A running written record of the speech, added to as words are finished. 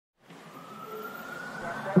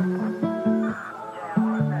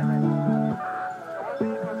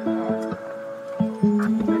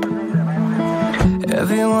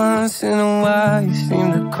Every once in a while you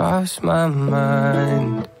seem to cross my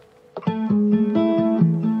mind.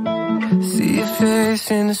 See your face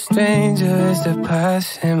in a stranger as they're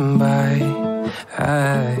passing by.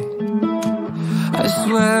 I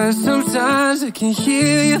swear sometimes I can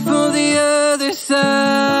hear you from the other side.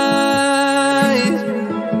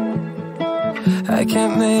 I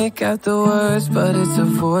can't make out the words, but it's a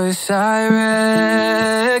voice I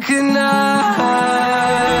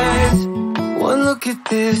recognize. One look at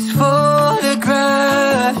this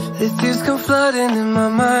photograph, the tears come flooding and my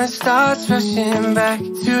mind starts rushing back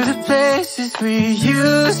to the places we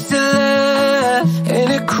used to laugh.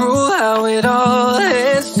 Ain't it cruel how it all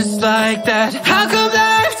ends just like that? How come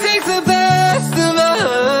life takes the best of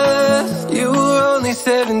us? You were only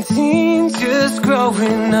 17, just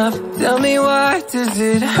growing up. Tell me, why does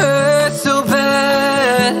it hurt so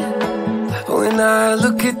bad when I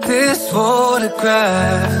look at this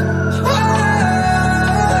photograph?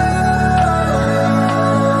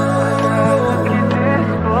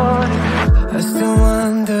 I still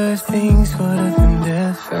wonder if things would have been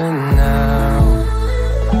different now.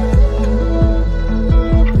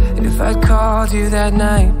 If I called you that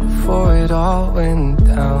night before it all went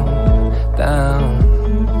down.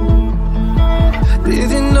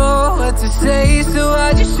 Didn't know what to say, so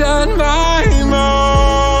I just shut my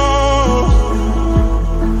mouth.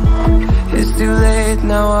 It's too late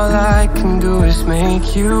now, all I can do is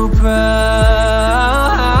make you proud.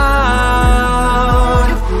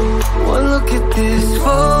 One look at this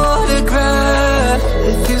photograph,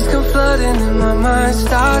 the tears come flooding and my mind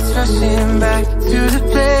starts rushing back to the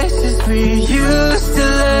places we used to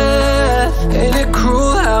laugh. Ain't it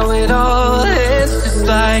cruel how it all ends just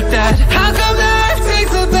like that? How come life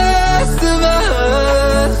takes the best of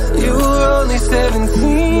us? You were only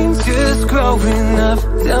 17, just growing up.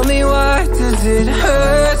 Tell me, why does it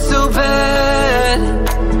hurt so bad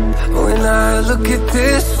when I look at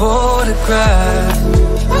this photograph?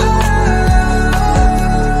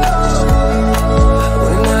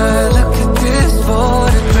 When I look at this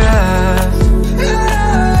photograph,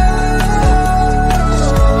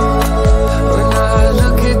 when I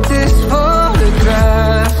look at this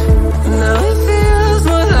photograph, now it feels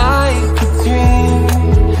more like a dream,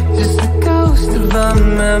 just a ghost of a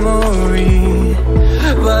memory.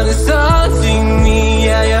 But it's haunting me,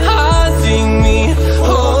 yeah, you're haunting me. Oh,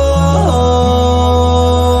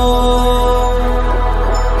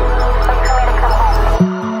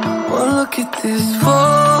 one look at this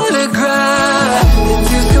photograph, the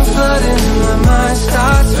tears come flooding and my mind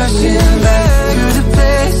starts rushing back to the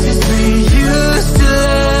places we used to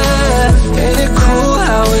laugh. Ain't it cruel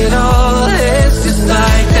how it all ends just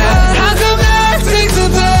like that? How come life takes the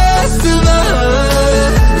best of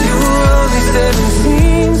us? You were only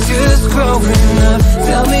 17, just growing up.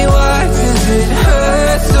 Tell me, why does it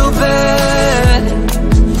hurt so bad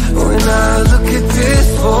when I look at this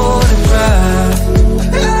photograph?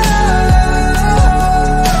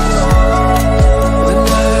 When I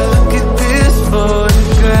look at this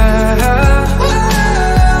photograph, when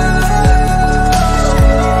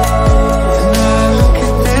I look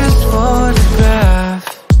at this photograph.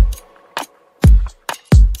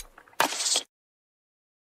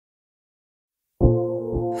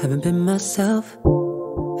 Haven't been myself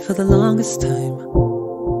for the longest time.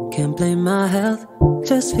 Can't blame my health,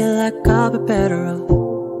 just feel like I'll be better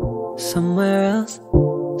off somewhere else,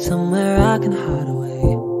 somewhere I can hide away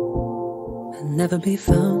and never be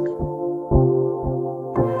found.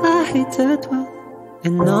 I hate to dwell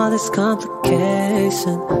in all this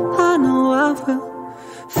complication. I know I will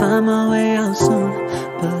find my way out soon,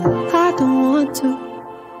 but I don't want to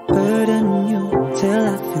burden you till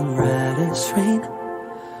I feel right as rain.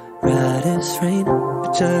 Right as rain,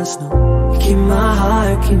 but just know you keep my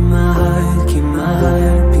heart, keep my heart, keep my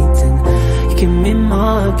heart beating. You give me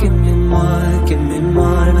more, give me more, give me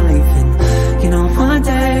more to believe in. You know one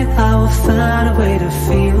day I will find a way to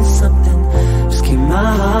feel something. Just keep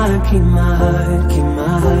my heart, keep my heart, keep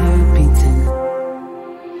my heart beating.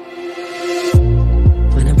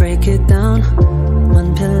 When I break it down,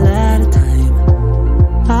 one pill at a time,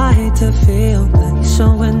 I hate to feel, but you're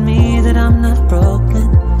showing me that I'm not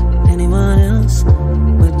broken. Anyone else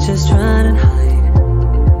would just try to hide,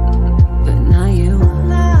 but not you.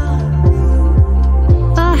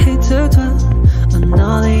 I hate to dwell on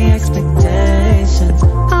all the expectations. I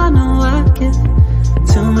know I get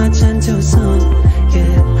too much and too soon.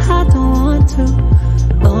 Yeah, I don't want to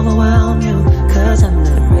overwhelm you, 'cause I'm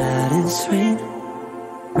not right as rain,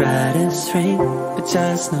 right as rain.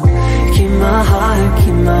 just know you keep my heart,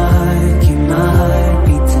 keep my heart, keep my heart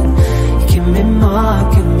beating. You give me more,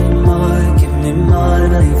 give me more, give me more to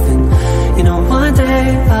believe in. You know one day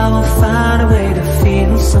I will find a way to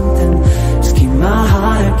feel something. Just keep my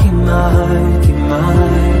heart, keep my heart, keep my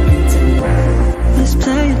heart beating. It's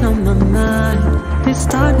playing on my mind, it's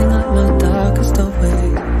starting up my darkest of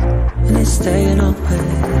ways, and it's staying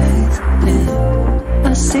always, yeah.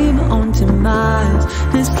 I see my own demise,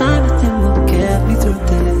 this time nothing will get me through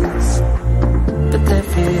this. But there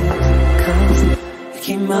is, cause you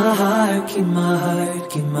keep my heart, keep my heart,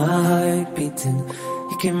 keep my heart beating.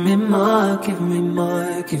 You give me more, give me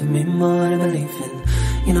more, give me more to believe in.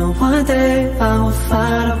 You know one day I will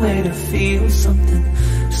find a way to feel something.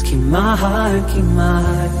 Just keep my heart, keep my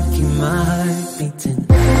heart, keep my heart beating.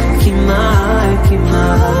 Keep my heart, keep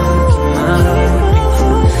my heart, keep my heart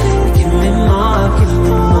beating. You give me more, give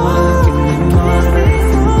me more, give me more to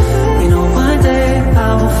believe in. You know one day I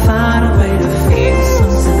will find a way to feel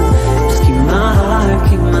something. Just keep my heart,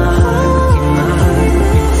 keep my heart, keep my heart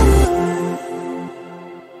beating.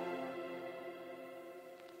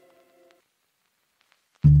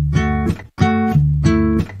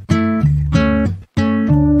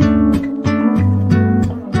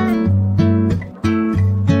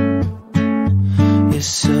 You're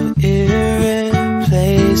so irreplaceable,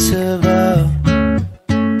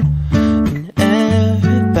 and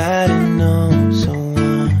everybody knows I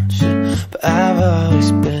want you, but I've always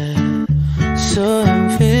been so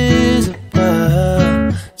invisible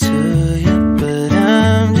to you. But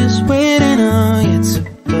I'm just waiting on you to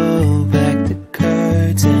pull back the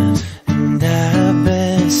curtains, and I've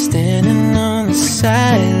been standing on the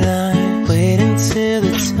sideline, waiting till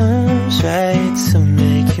the time's right to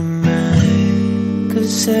make you mine.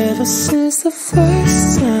 'Cause ever since the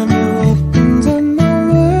first time you opened up my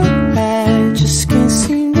world, I just can't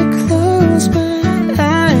seem to close my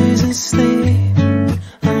eyes and sleep.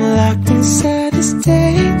 I'm locked inside this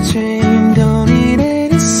daydream, don't need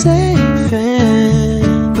any saving.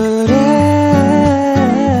 But I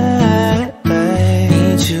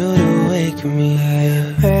need you to wake me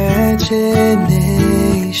up. Imagination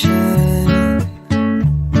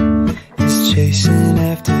is chasing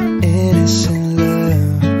after innocent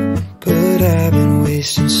love, but I've been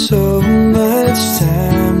wasting so much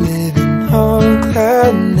time living on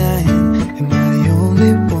cloud nine. Am I the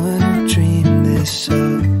only one who dreamed this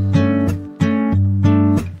up?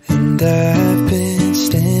 And I've been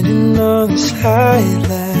standing on these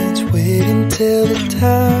highlights, waiting till the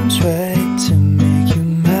time's right to make you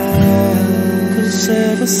mine. 'Cause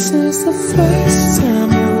ever since the first time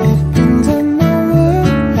you opened up my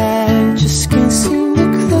world, I just can't seem to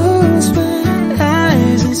close my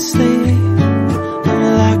eyes and sleep. I'm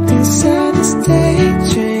locked inside this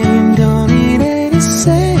daydream, don't need any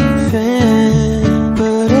saving.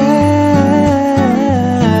 But I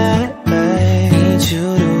need you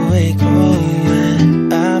to wake me when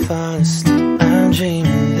I fall asleep. I'm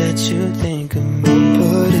dreaming that you think of me.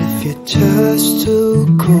 But if you're just too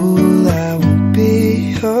cool, I won't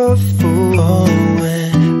be a fool. Oh,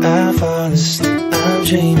 when I fall asleep, I'm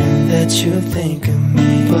dreaming that you think of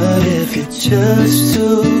me. But if you're just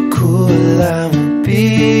too cool, I won't be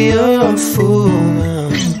a fool.